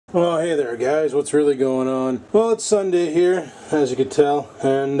Well, hey there guys, what's really going on? Well, it's Sunday here, as you can tell,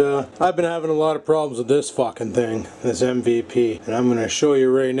 and I've been having a lot of problems with this fucking thing, this MVP, and I'm going to show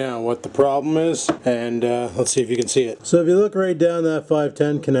you right now what the problem is, and let's see if you can see it. So if you look right down that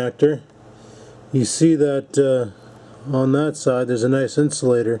 510 connector, you see that on that side there's a nice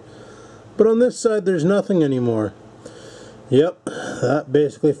insulator, but on this side there's nothing anymore. Yep, that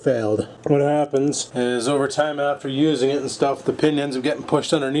basically failed. What happens is over time after using it and stuff, the pin ends up getting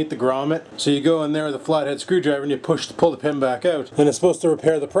pushed underneath the grommet. So you go in there with a flathead screwdriver and you pull the pin back out. And it's supposed to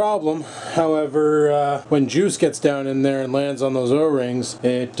repair the problem. However, when juice gets down in there and lands on those O-rings,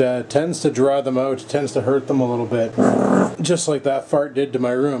 it tends to dry them out, it tends to hurt them a little bit. Just like that fart did to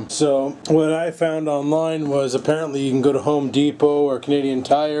my room. So what I found online was apparently you can go to Home Depot or Canadian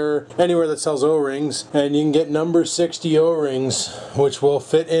Tire, anywhere that sells O-rings, and you can get number 60 O-rings which will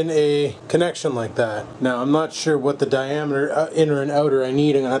fit in a connection like that. Now I'm not sure what the diameter inner and outer I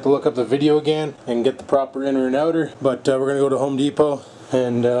need. I'm gonna have to look up the video again and get the proper inner and outer, but we're gonna go to Home Depot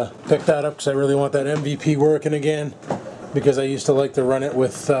and pick that up because I really want that MVP working again, because I used to like to run it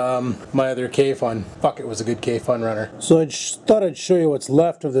with my other K-Fun. Fuck, it was a good K-Fun runner. So I thought I'd show you what's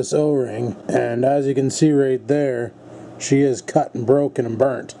left of this O-ring, and as you can see right there, she is cut and broken and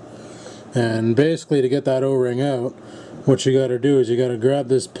burnt. And basically to get that O-ring out, what you gotta do is you gotta grab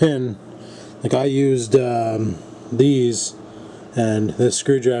this pin, like I used these and this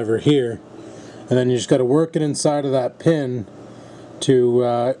screwdriver here, and then you just gotta work it inside of that pin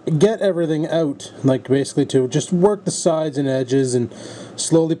to get everything out, like basically to just work the sides and edges and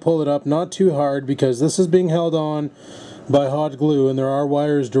slowly pull it up, not too hard, because this is being held on by hot glue and there are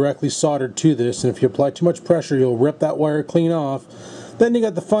wires directly soldered to this, and if you apply too much pressure you'll rip that wire clean off. Then you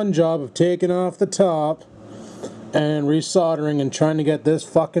got the fun job of taking off the top and resoldering and trying to get this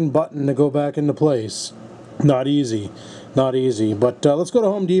fucking button to go back into place. Not easy, not easy. But let's go to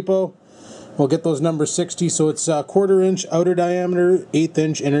Home Depot. We'll get those number 60, so it's a 1/4 inch outer diameter, 1/8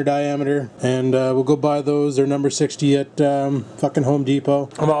 inch inner diameter, and we'll go buy those. They're number 60 at fucking Home Depot.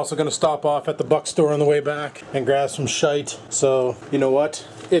 I'm also going to stop off at the Buck store on the way back and grab some shite. So, you know what?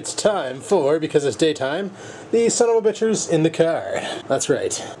 It's time for, because it's daytime, the son of a bitchers in the car. That's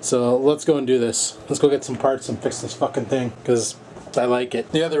right. So let's go and do this. Let's go get some parts and fix this fucking thing, because I like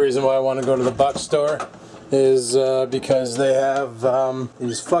it. The other reason why I want to go to the Buck store is because they have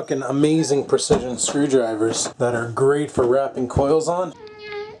these fucking amazing precision screwdrivers that are great for wrapping coils on.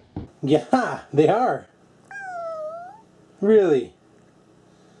 Yeah, they are. Really?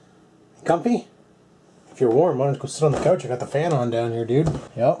 Comfy? If you're warm, why don't you go sit on the couch? I got the fan on down here, dude.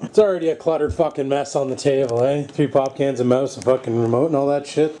 Yep. It's already a cluttered fucking mess on the table, eh? 3 pop cans, a mouse, a fucking remote, and all that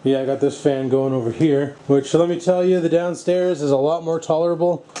shit. Yeah, I got this fan going over here, which, let me tell you, the downstairs is a lot more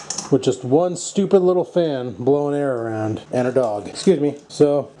tolerable with just one stupid little fan blowing air around, and a dog. Excuse me.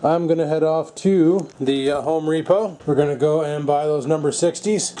 So I'm gonna head off to the Home Repo. We're gonna go and buy those number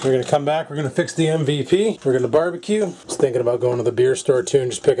 60s. We're gonna come back, we're gonna fix the MVP. We're gonna barbecue. I was thinking about going to the beer store too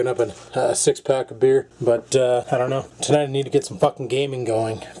and just picking up a 6-pack of beer. But I don't know. Tonight I need to get some fucking gaming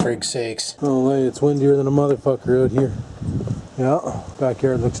going, for frig sakes. Oh wait, it's windier than a motherfucker out here. Yeah,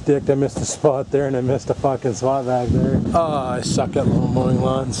 backyard looks dicked. I missed a spot there and I missed a fucking spot back there. Oh, I suck at mowing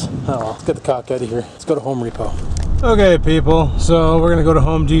lawns. Oh well, let's get the cock out of here. Let's go to Home Repo. Okay people, so we're gonna go to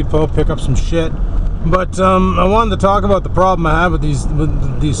Home Depot, pick up some shit. But I wanted to talk about the problem I had with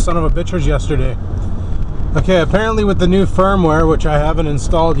these son of a bitchers yesterday. Okay, apparently with the new firmware, which I haven't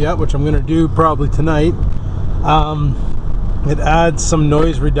installed yet, which I'm gonna do probably tonight, it adds some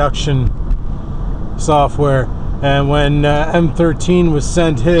noise reduction software. And when M13 was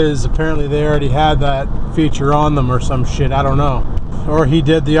sent his, apparently they already had that feature on them or some shit, I don't know. Or he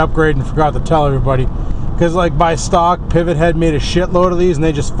did the upgrade and forgot to tell everybody. Because like by stock, Pivot had made a shitload of these and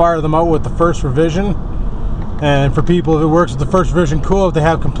they just fire them out with the first revision. And for people who works with the first revision, cool. If they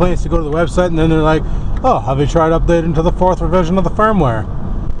have complaints, to go to the website and then they're like, oh, have you tried updating to the 4th revision of the firmware?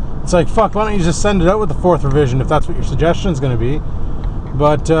 It's like, fuck, why don't you just send it out with the 4th revision if that's what your suggestion is going to be.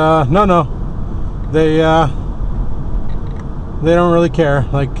 But no. They don't really care.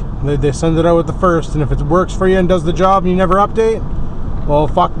 Like they send it out with the first, and if it works for you and does the job and you never update, well,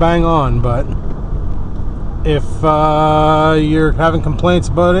 fuck, bang on. But if you're having complaints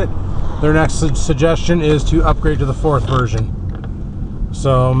about it, their next suggestion is to upgrade to the 4th version.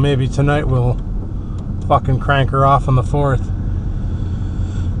 So maybe tonight we'll fucking crank her off on the 4th.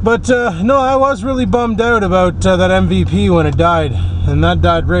 But no, I was really bummed out about that MVP when it died, and that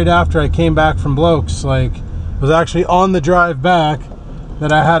died right after I came back from Blokes. Like, it was actually on the drive back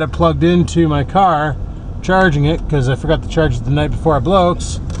that I had it plugged into my car, charging it, because I forgot to charge it the night before at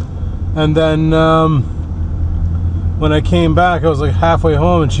Blokes. And then when I came back, I was like halfway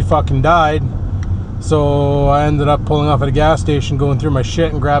home and she fucking died. So I ended up pulling off at a gas station, going through my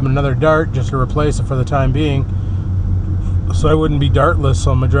shit and grabbing another dart just to replace it for the time being, so I wouldn't be dartless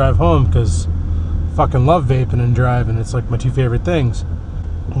on my drive home, because I fucking love vaping and driving. It's like my two favorite things.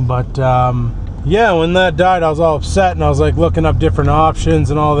 But yeah, when that died, I was all upset, and I was like looking up different options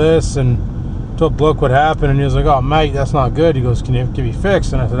and all this, and told bloke what happened, and he was like, "Oh mate, that's not good." He goes, "Can you be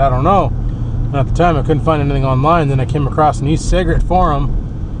fixed?" And I said, "I don't know." And at the time I couldn't find anything online. Then I came across an e-cigarette forum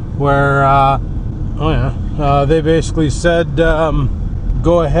where they basically said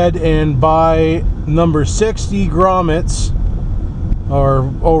go ahead and buy number 60 grommets,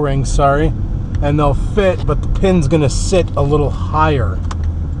 or O-rings, sorry, and they'll fit, but the pin's gonna sit a little higher,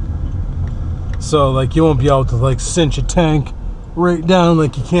 so like you won't be able to like cinch a tank right down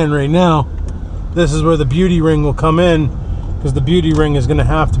like you can right now. This is where the beauty ring will come in, because the beauty ring is going to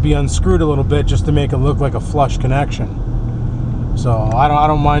have to be unscrewed a little bit just to make it look like a flush connection. So I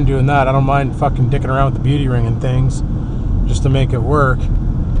don't mind doing that. I don't mind fucking dicking around with the beauty ring and things just to make it work.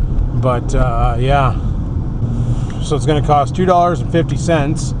 But yeah, so it's going to cost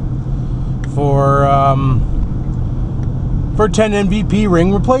 $2.50 for 10 MVP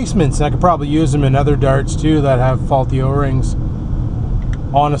ring replacements. And I could probably use them in other darts too that have faulty O-rings.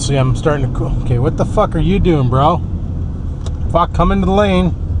 Honestly, I'm starting to... Okay, what the fuck are you doing, bro? Fuck, come into the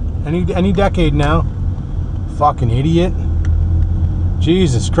lane. Any decade now. Fucking idiot.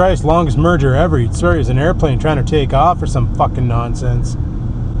 Jesus Christ, longest merger ever. You'd swear he's an airplane trying to take off or some fucking nonsense.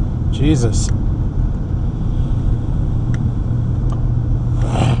 Jesus.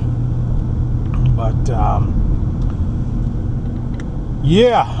 But,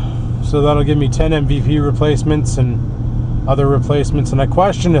 yeah. So that'll give me 10 MVP replacements and other replacements, and I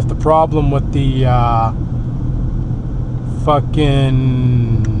question if the problem with the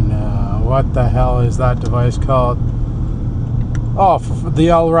what the hell is that device called? Oh, the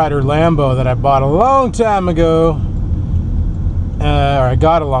L-Rider Lambo that I bought a long time ago, or I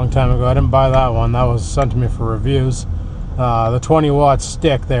got a long time ago. I didn't buy that one. That was sent to me for reviews. The 20-watt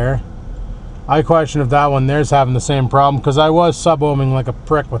stick there. I question if that one there's having the same problem, because I was sub-ohming like a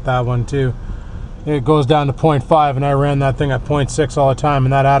prick with that one too. It goes down to 0.5, and I ran that thing at 0.6 all the time,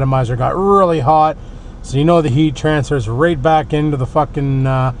 and that atomizer got really hot. So you know the heat transfers right back into the fucking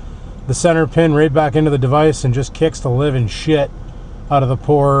the center pin, right back into the device, and just kicks the living shit out of the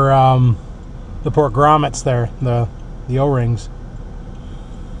poor grommets there, the O-rings.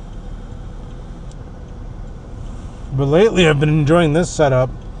 But lately I've been enjoying this setup,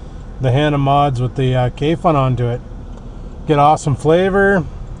 the Hannah mods with the K-Fun onto it. Get awesome flavor.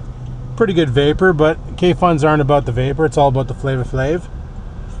 Pretty good vapor, but K-Funs aren't about the vapor, it's all about the flavor flav.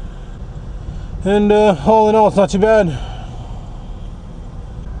 And all in all, it's not too bad.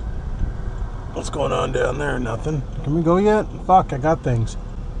 What's going on down there? Nothing. Can we go yet? Fuck, I got things.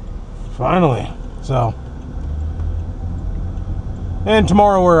 Finally. So. And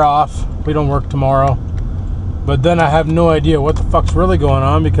tomorrow we're off. We don't work tomorrow. But then I have no idea what the fuck's really going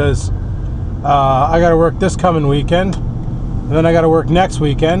on, because I gotta work this coming weekend. And then I gotta work next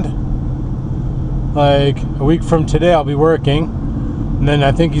weekend. Like a week from today I'll be working, and then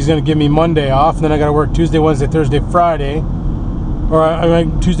I think he's gonna give me Monday off, and then I gotta work Tuesday, Wednesday, Thursday, Friday, or I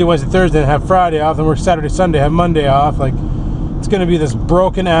mean Tuesday, Wednesday, Thursday, and have Friday off, then work Saturday, Sunday, have Monday off. Like, it's gonna be this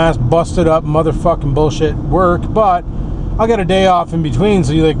broken ass, busted up motherfucking bullshit work, but I'll get a day off in between.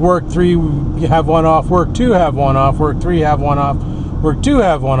 So you like work 3, you have 1 off, work 2, have 1 off, work 3, have 1 off, work 2,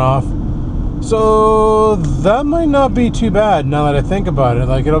 have 1 off. So that might not be too bad now that I think about it.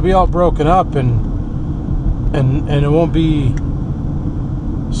 Like, it'll be all broken up, and it won't be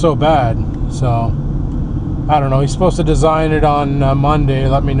so bad. So I don't know, he's supposed to design it on Monday,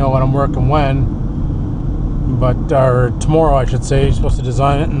 let me know when I'm working when, but or tomorrow I should say. He's supposed to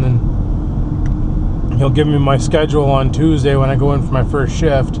design it, and then he'll give me my schedule on Tuesday when I go in for my first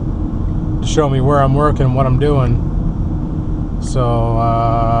shift to show me where I'm working and what I'm doing. So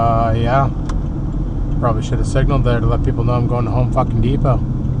yeah, probably should have signaled there to let people know I'm going to Home fucking Depot.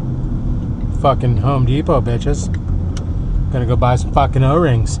 Fucking Home Depot, bitches. Gonna go buy some fucking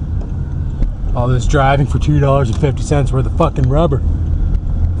O-rings. All this driving for $2.50 worth of fucking rubber.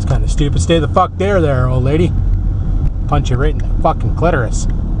 It's kind of stupid. Stay the fuck there, old lady. Punch you right in the fucking clitoris.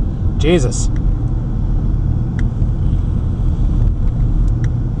 Jesus.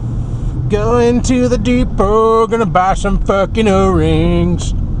 Going to the depot, gonna buy some fucking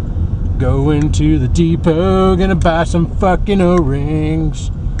O-rings. Going to the depot, gonna buy some fucking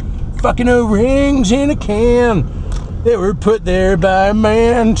O-rings. Fucking O-rings in a can. They were put there by a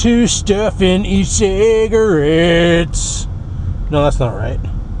man to stuff in e-cigarettes. No, that's not right.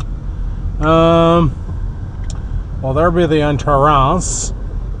 Well, there be the entrance.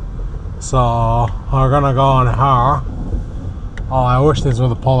 So we're gonna go in here. Oh, I wish these were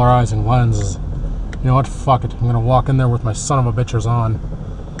the polarizing lenses. You know what? Fuck it. I'm gonna walk in there with my son of a bitchers on.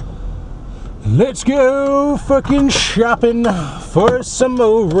 Let's go fucking shopping for some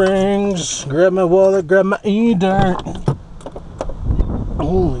O-rings. Grab my wallet, grab my e-dirt.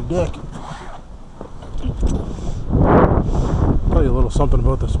 Holy dick. Tell you a little something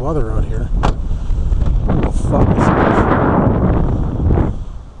about this weather out here. Oh, fuck this.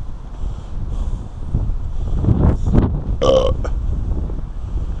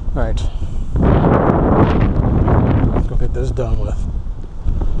 Alright. Let's go get this done with.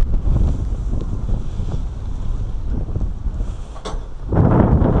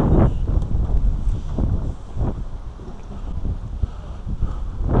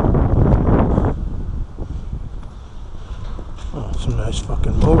 Oh, some nice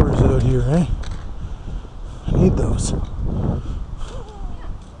fucking mowers out here, eh? I need those. Well,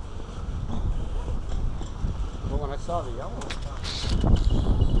 when I saw the yellow.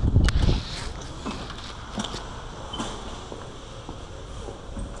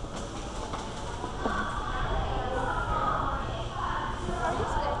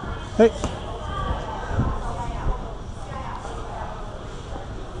 Hey.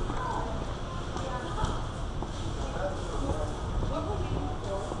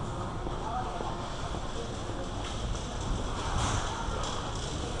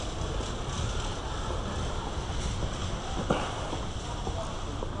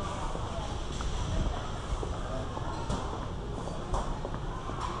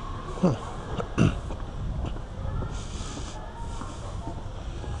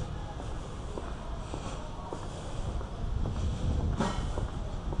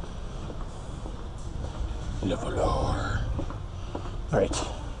 Level R. Alright.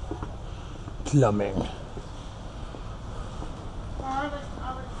 Plumbing.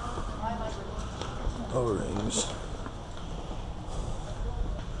 O-rings.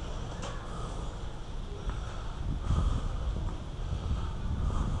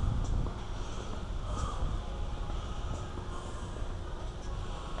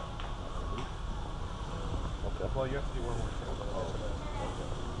 Okay. Well, you have to do one more thing.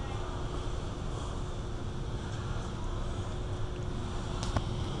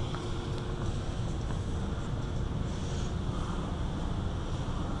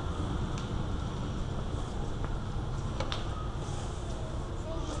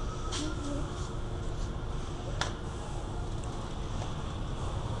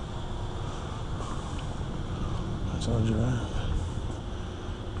 Sounds right.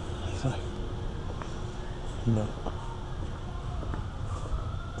 It's like, no.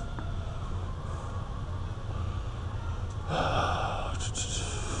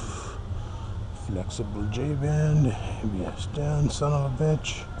 Flexible J-band, ABS down, son of a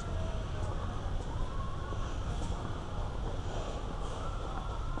bitch.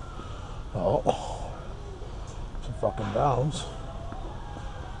 Oh, some fucking valves,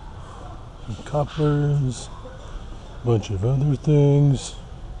 some couplers. Bunch of other things.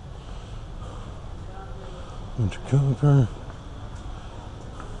 Bunch of copper.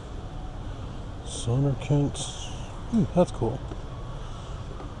 Solder kits. That's cool.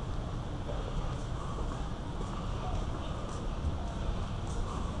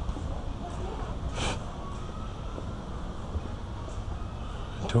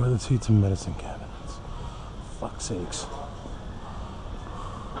 Toilet seats and medicine cabinets. Fuck's sakes.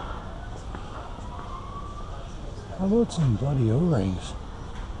 How about some bloody O-rings?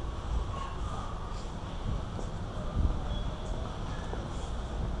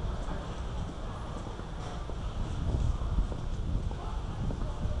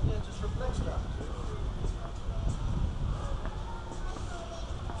 Yeah, just replace that.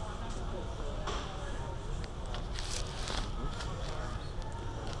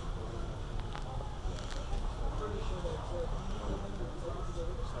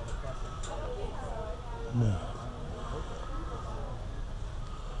 No.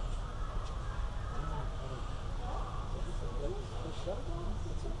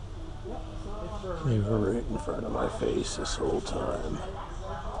 They were right in front of my face this whole time.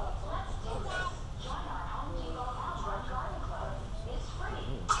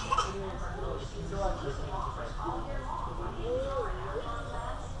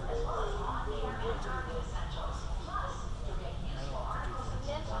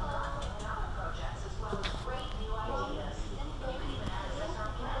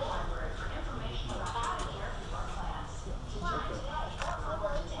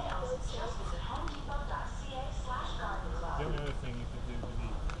 The only other thing you could do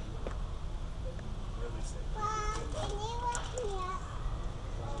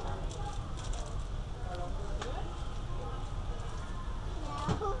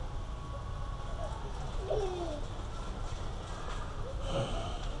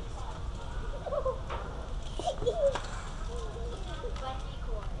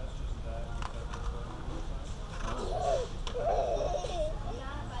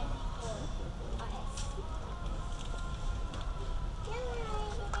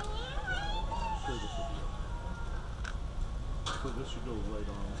should go right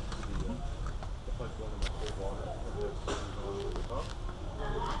on the pipe going in the cold water. And this is going over the top.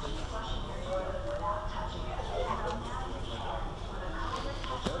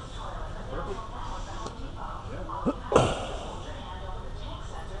 Perfect. Yeah.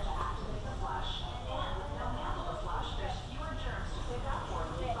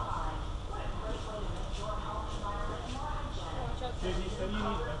 JD, so you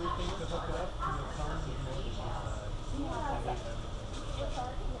need everything to hook it up and the tons of more than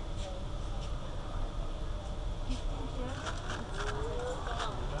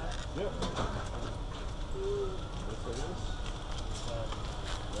yeah. Yes, it is.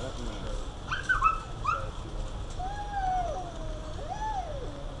 That matters.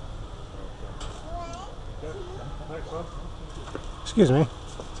 Okay. Thanks, bud. Excuse me.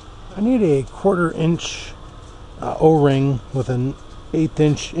 I need a 1/4 inch O-ring with an 1/8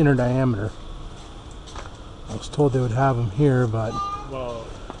 inch inner diameter. I was told they would have them here, but Well,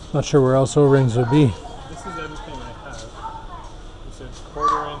 not sure where else O-rings would be. this is everything I have. It says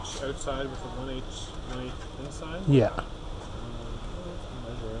 1/4 inch outside with a 1/8 inside. Yeah.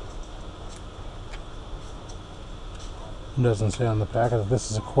 Measure it. It doesn't say on the back. This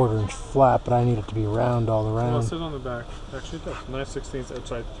is a 1/4 inch flat, but I need it to be round all Well, it around. says on the back. Actually, it does. 9/16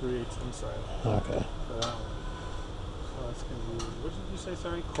 outside, 3/8 inside. Okay. For that one. So that's gonna be. What did you say?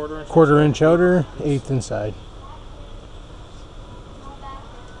 Sorry, 1/4 inch. 1/4 outside, inch outer, 1/8 inside.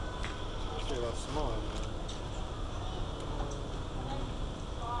 Actually, a lot smaller.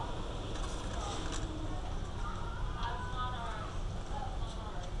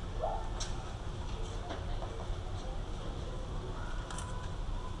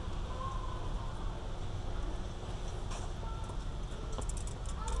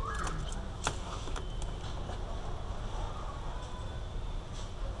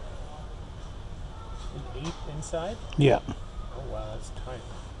 An 1/8 inside? Yeah. Oh wow, that's tight.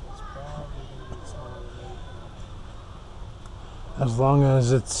 That's probably gonna be smaller than As long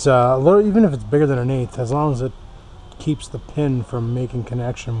as it's a little, even if it's bigger than an 1/8, as long as it keeps the pin from making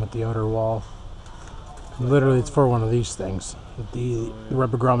connection with the outer wall. Literally, it's for one of these things. The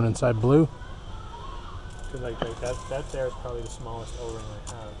rubber grommet inside blue, Because like that there is probably the smallest O-ring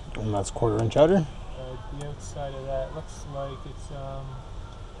I have. and that's 1/4 inch outer. The outside of that looks like it's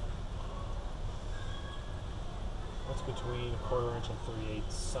what's between 1/4 inch and 3/8,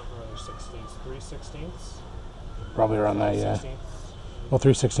 something or other 16ths, 3/16ths. Probably around that, yeah. 16ths. Well,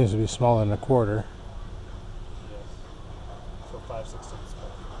 3/16 would be smaller than a 1/4. Yes. So 5/16ths.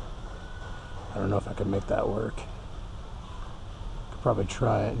 I don't know if I could make that work. Could probably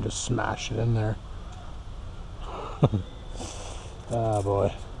try it and just smash it in there. Ah,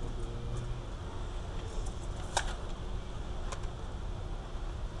 boy.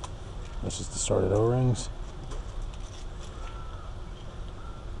 This is the sorted O-rings.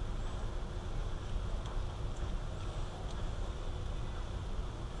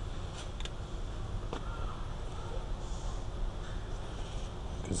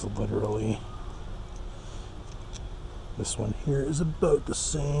 Because literally, this one here is about the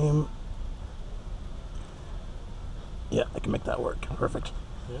same. Yeah, I can make that work. Perfect.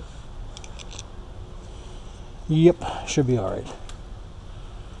 Yeah. Yep, should be alright.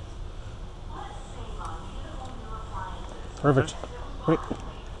 Perfect. Great.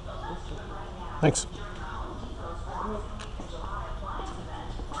 Thanks.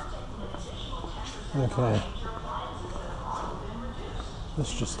 Okay.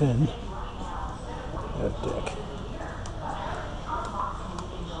 This just in. Oh, dick.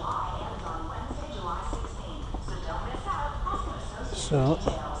 So,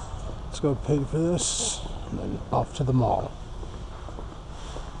 let's go pay for this, and then off to the mall.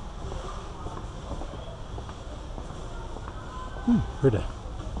 Pretty.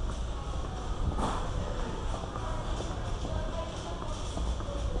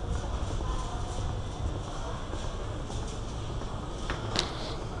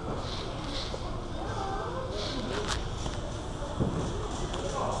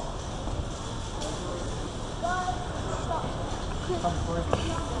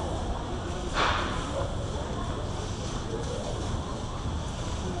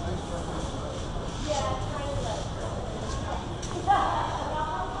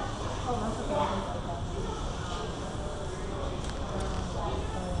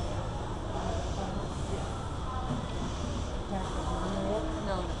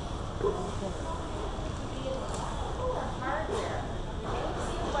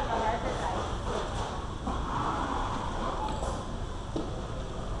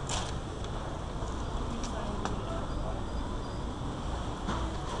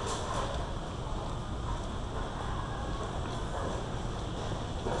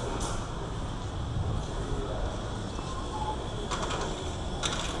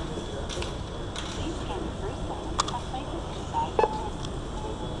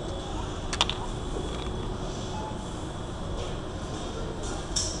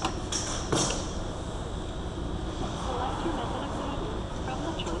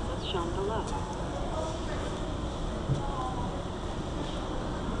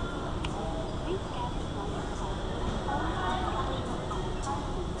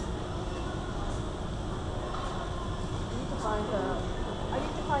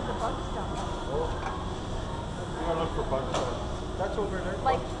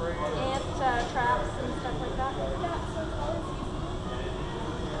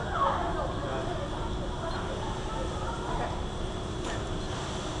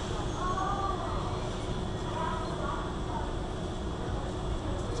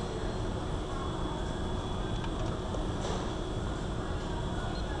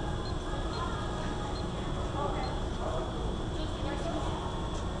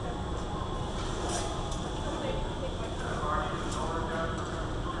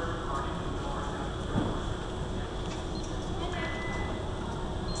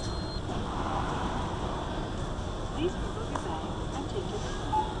 Please remove your bag and take your seat.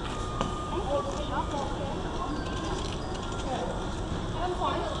 Thank you. Shop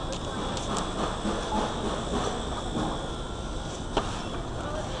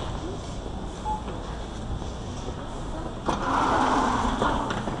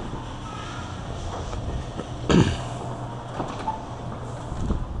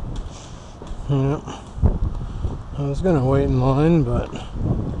Yeah. I was gonna wait in line, but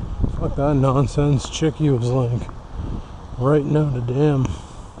fuck that nonsense. Chickie was like writing out a damn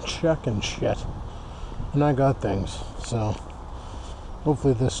check and shit. And I got things, so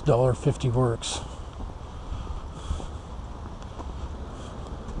hopefully this $1.50 works.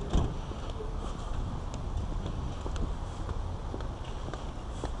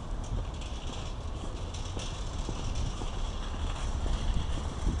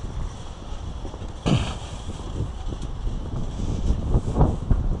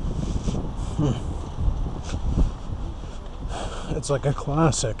 It's like a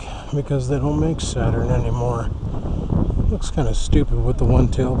classic because they don't make Saturn anymore. Looks kind of stupid with the one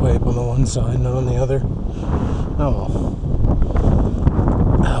tailpipe on the one side, not on the other. Oh well.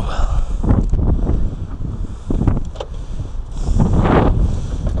 Oh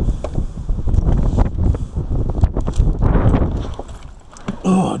well.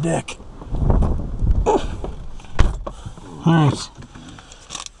 Oh, dick. Alright.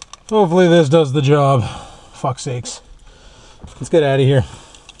 Hopefully this does the job. Fuck's sakes. Let's get out of here.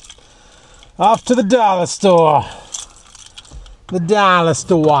 Off to the dollar store. The dollar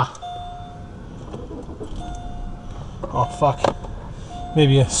store. Oh, fuck.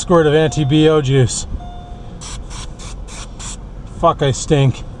 Maybe a squirt of anti-BO juice. Fuck, I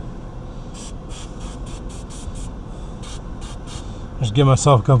stink. Just give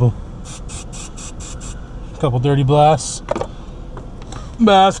myself a couple dirty blasts.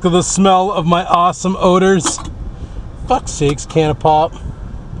 Mask of the smell of my awesome odors. Fuck's sakes, can of pop.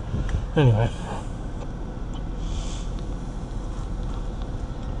 Anyway.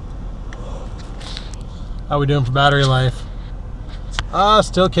 How we doing for battery life?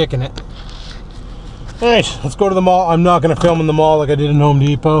 Still kicking it. Alright, let's go to the mall. I'm not going to film in the mall like I did in Home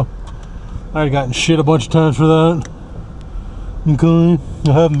Depot. I already gotten shit a bunch of times for that. Okay.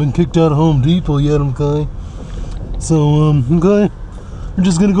 I haven't been kicked out of Home Depot yet, okay. So, okay. We're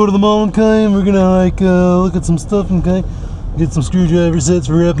just gonna go to the mall, okay, and we're gonna like look at some stuff, okay, get some screwdriver sets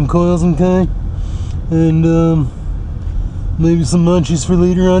for wrapping coils, okay, and maybe some munchies for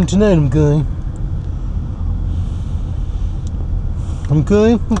later on tonight, okay.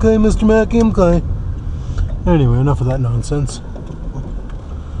 Okay, Mr. Mackey, okay. Anyway, enough of that nonsense.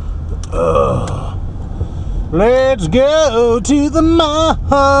 Let's go to the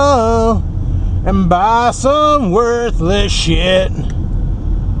mall and buy some worthless shit.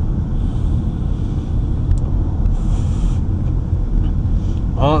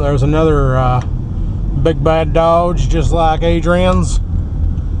 Oh, there's another big bad Dodge, just like Adrian's.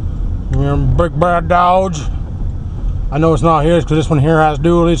 Big bad Dodge. I know it's not his because this one here has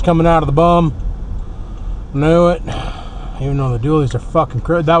dualies coming out of the bum. Knew it. Even though the dualies are fucking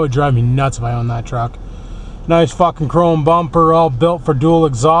crazy. That would drive me nuts if I owned that truck. Nice fucking chrome bumper, all built for dual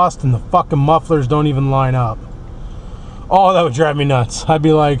exhaust, and the fucking mufflers don't even line up. Oh, that would drive me nuts. I'd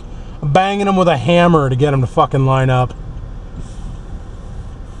be like banging them with a hammer to get them to fucking line up.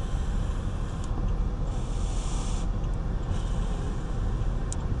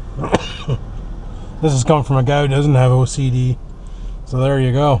 This is coming from a guy who doesn't have OCD. So there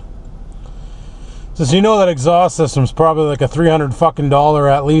you go. Since you know that exhaust system's probably like a $300 fucking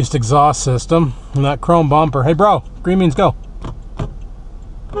at least exhaust system. And that chrome bumper. Hey bro, green means go.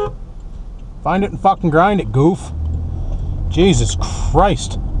 Find it and fucking grind it, goof. Jesus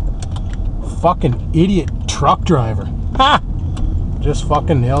Christ. Fucking idiot truck driver. Ha! Just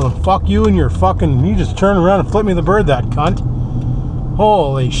fucking nailed him. Fuck you and your fucking... You just turn around and flip me the bird, that cunt.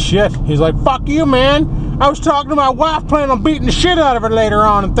 Holy shit. He's like, fuck you, man. I was talking to my wife, planning on beating the shit out of her later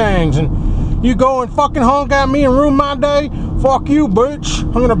on and things. And you go and fucking honk at me and ruin my day? Fuck you, bitch.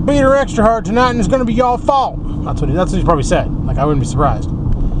 I'm going to beat her extra hard tonight and it's going to be y'all fault. That's what he probably said. Like, I wouldn't be surprised.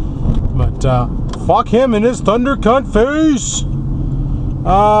 But, fuck him and his thunder cunt face.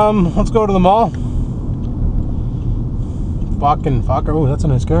 Let's go to the mall. Fucking fucker. Oh, that's a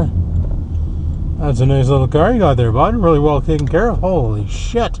nice car. That's a nice little car you got there, bud. Really well taken care of. Holy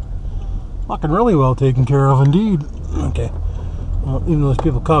shit. Fucking really well taken care of indeed. Okay. Well, even though there's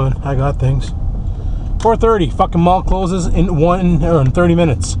people coming, I got things. 4:30. Fucking mall closes in 30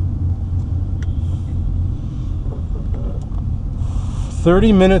 minutes.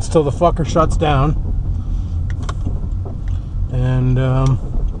 30 minutes till the fucker shuts down. And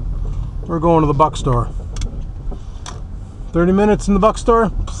we're going to the buck store. 30 minutes in the buck store?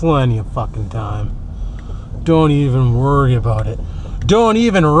 Plenty of fucking time. Don't even worry about it. Don't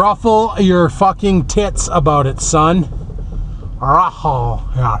even ruffle your fucking tits about it, son. Ruffle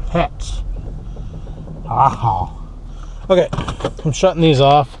your tits. Ruffle. Okay, I'm shutting these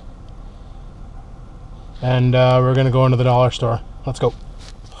off. And we're gonna go into the dollar store. Let's go.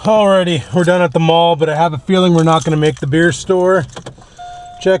 Alrighty, we're done at the mall, but I have a feeling we're not gonna make the beer store.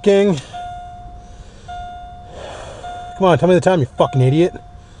 Checking. Come on, tell me the time, you fucking idiot.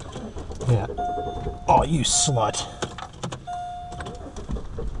 Yeah. Oh, you slut.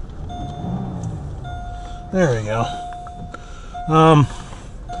 There we go.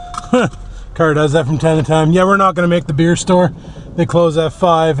 Car does that from time to time. Yeah, we're not gonna make the beer store. They close at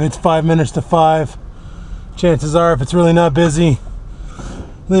 5. It's 5 minutes to 5. Chances are, if it's really not busy,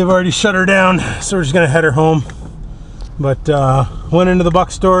 they've already shut her down, so we're just gonna head her home. But went into the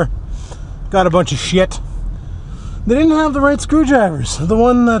buck store, got a bunch of shit. They didn't have the right screwdrivers. The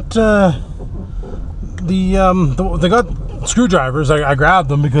one that they got screwdrivers. I grabbed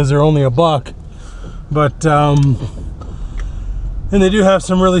them because they're only $1. But and they do have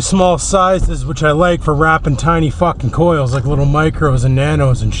some really small sizes, which I like for wrapping tiny fucking coils, like little micros and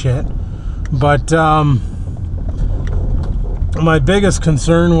nanos and shit. But my biggest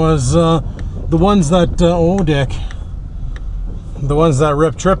concern was the ones that the ones that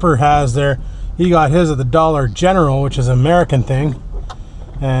Rip Tripper has there. He got his at the Dollar General, which is an American thing,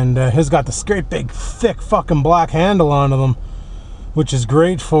 and his got this great big thick fucking black handle onto them, which is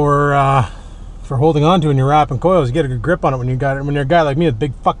great for holding on to when you're wrapping coils. You get a good grip on it when you're a guy like me with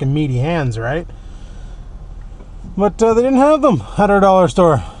big fucking meaty hands, right? But they didn't have them at our dollar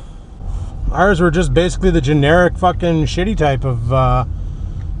store. Ours were just basically the generic fucking shitty type of,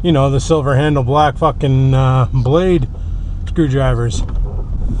 you know, the silver handle black fucking blade screwdrivers.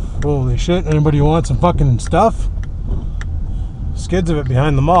 Holy shit, anybody want some fucking stuff? Skids of it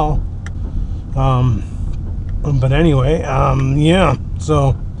behind the mall. But anyway, yeah,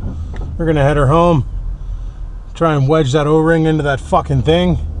 so we're gonna head her home, try and wedge that O-ring into that fucking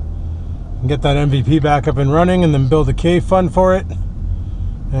thing, and get that MVP back up and running, and then build a cave fund for it,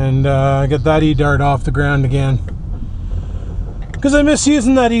 and get that E-dart off the ground again. Because I miss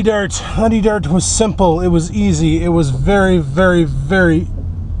using that E-dart. That E-dart was simple, it was easy, it was very, very, very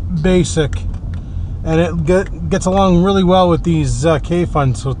basic, and it gets along really well with these cave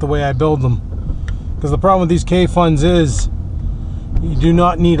funds with the way I build them. Because the problem with these cave funds is you do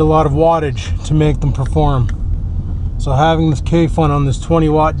not need a lot of wattage to make them perform. So having this cave fund on this 20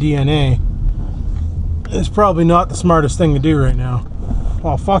 watt DNA is probably not the smartest thing to do right now.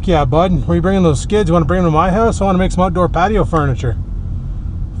 Oh fuck yeah, bud. Where are you bringing those skids? You want to bring them to my house? I want to make some outdoor patio furniture.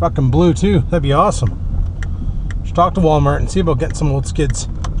 Fucking blue too. That'd be awesome. Should talk to Walmart and see about getting some old skids.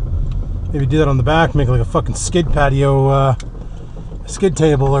 Maybe do that on the back, make like a fucking skid patio, skid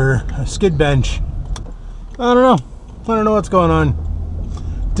table or a skid bench. I don't know. I don't know what's going on.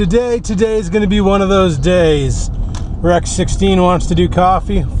 Today is going to be one of those days. Rex 16 wants to do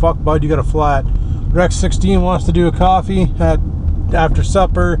coffee. Fuck, bud, you got a flat. Rex 16 wants to do a coffee after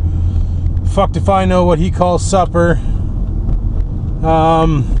supper. Fucked if I know what he calls supper.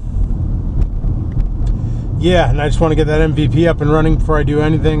 Yeah, and I just want to get that MVP up and running before I do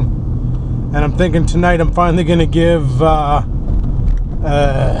anything. And I'm thinking tonight I'm finally going to give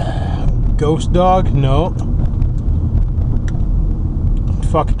Ghost Dog? No.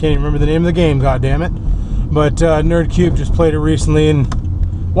 Fuck, I can't even remember the name of the game, goddammit. But Nerdcube just played it recently,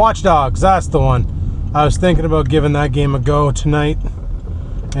 and Watch Dogs, that's the one. I was thinking about giving that game a go tonight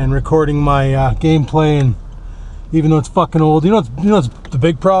and recording my gameplay, and even though it's fucking old, you know what's the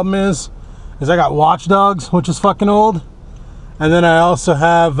big problem is I got Watch Dogs, which is fucking old, and then I also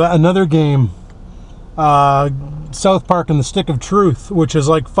have another game, South Park and the Stick of Truth, which is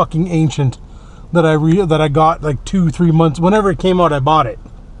like fucking ancient, that I got like 2-3 months, whenever it came out I bought it.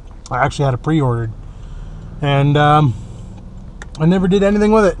 I actually had it pre-ordered, and I never did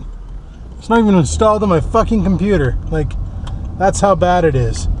anything with it. It's not even installed on my fucking computer. Like, that's how bad it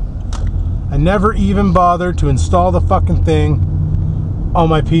is. I never even bothered to install the fucking thing on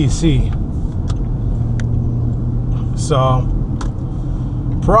my PC. So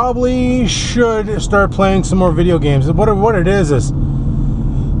probably should start playing some more video games. What it is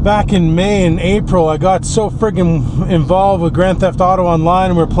back in May and April, I got so friggin' involved with Grand Theft Auto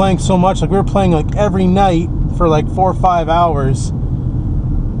Online, and we were playing so much, like we were playing like every night for like 4 or 5 hours,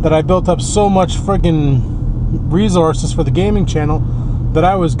 that I built up so much friggin' resources for the gaming channel that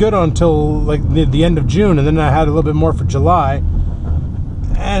I was good until like the end of June, and then I had a little bit more for July,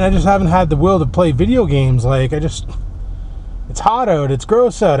 and I just haven't had the will to play video games. Like, it's hot out, it's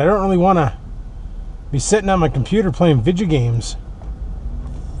gross out, I don't really want to be sitting on my computer playing video games.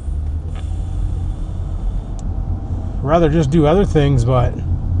 I'd rather just do other things, but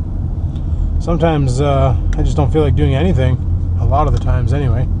sometimes I just don't feel like doing anything. A lot of the times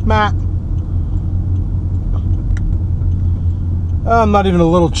anyway. I'm not even a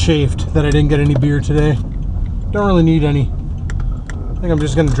little chafed that I didn't get any beer today. Don't really need any. I think I'm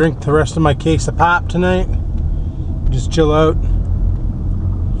just going to drink the rest of my case of pop tonight. Just chill out.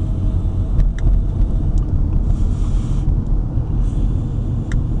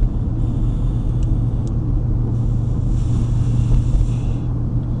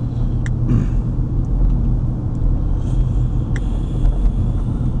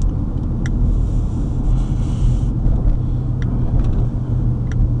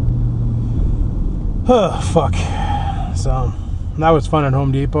 Oh, fuck. So, that was fun at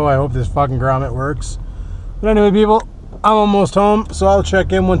Home Depot. I hope this fucking grommet works. But anyway, people, I'm almost home, so I'll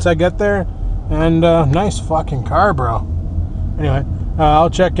check in once I get there. And, nice fucking car, bro. Anyway, I'll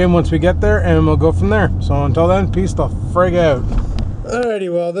check in once we get there, and we'll go from there. So, until then, peace the frig out.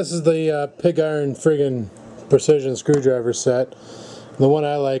 Alrighty, well, this is the pig iron friggin' precision screwdriver set. The one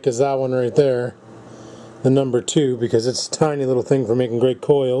I like is that one right there. The number 2, because it's a tiny little thing for making great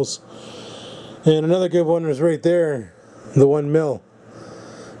coils. And another good one is right there, the 1 mil.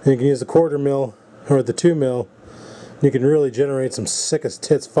 And you can use the 1/4 mil or the 2 mil. You can really generate some sick as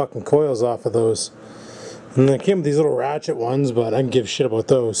tits fucking coils off of those. And they came with these little ratchet ones, but I can give shit about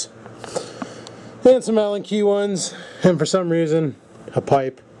those. And some Allen key ones, and for some reason, a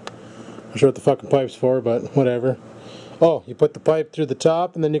pipe. I'm not sure what the fucking pipe's for, but whatever. Oh, you put the pipe through the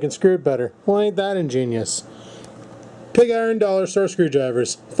top, and then you can screw it better. Well, ain't that ingenious? Pig iron dollar store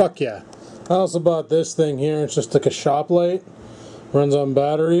screwdrivers. Fuck yeah. I also bought this thing here. It's just like a shop light. Runs on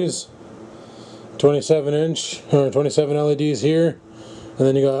batteries. 27 inch or 27 LEDs here. And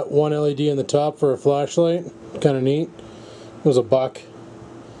then you got 1 LED in the top for a flashlight. Kind of neat. It was $1.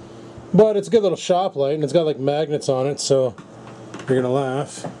 But it's a good little shop light, and it's got like magnets on it, so you're gonna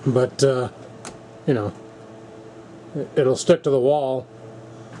laugh. But you know, it'll stick to the wall.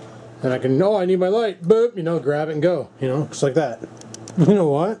 And I can, oh, I need my light. Boop, you know, grab it and go. You know, just like that. You know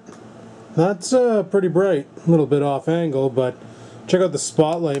what? That's pretty bright. A little bit off angle, but check out the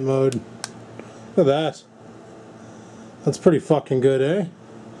spotlight mode. Look at that. That's pretty fucking good, eh?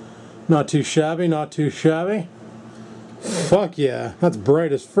 Not too shabby, not too shabby. Fuck yeah, that's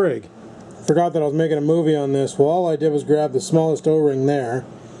bright as frig. Forgot that I was making a movie on this. Well, all I did was grab the smallest O-ring there,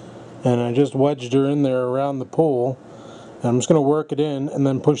 and I just wedged her in there around the pole. And I'm just going to work it in and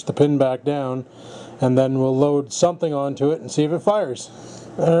then push the pin back down, and then we'll load something onto it and see if it fires.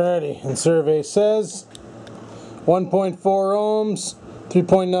 Alrighty, and survey says 1.4 ohms,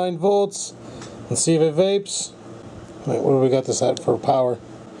 3.9 volts. Let's see if it vapes. Wait, what do we got this at for power?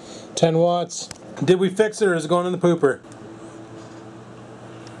 10 watts. Did we fix it, or is it going in the pooper?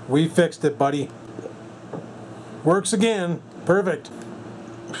 We fixed it, buddy. Works again. Perfect.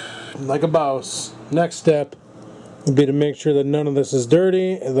 Like a boss. Next step would be to make sure that none of this is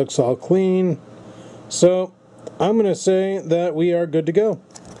dirty. It looks all clean. So I'm going to say that we are good to go.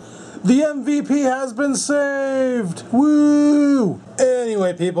 The MVP has been saved! Woo!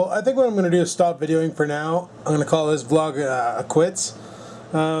 Anyway, people, I think what I'm going to do is stop videoing for now. I'm going to call this vlog quits.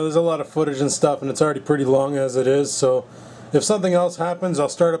 There's a lot of footage and stuff, and it's already pretty long as it is, so if something else happens, I'll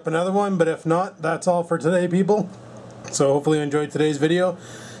start up another one, but if not, that's all for today, people. So hopefully you enjoyed today's video.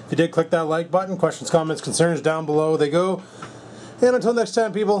 If you did, click that like button. Questions, comments, concerns, down below they go. And until next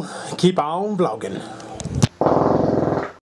time, people, keep on vlogging.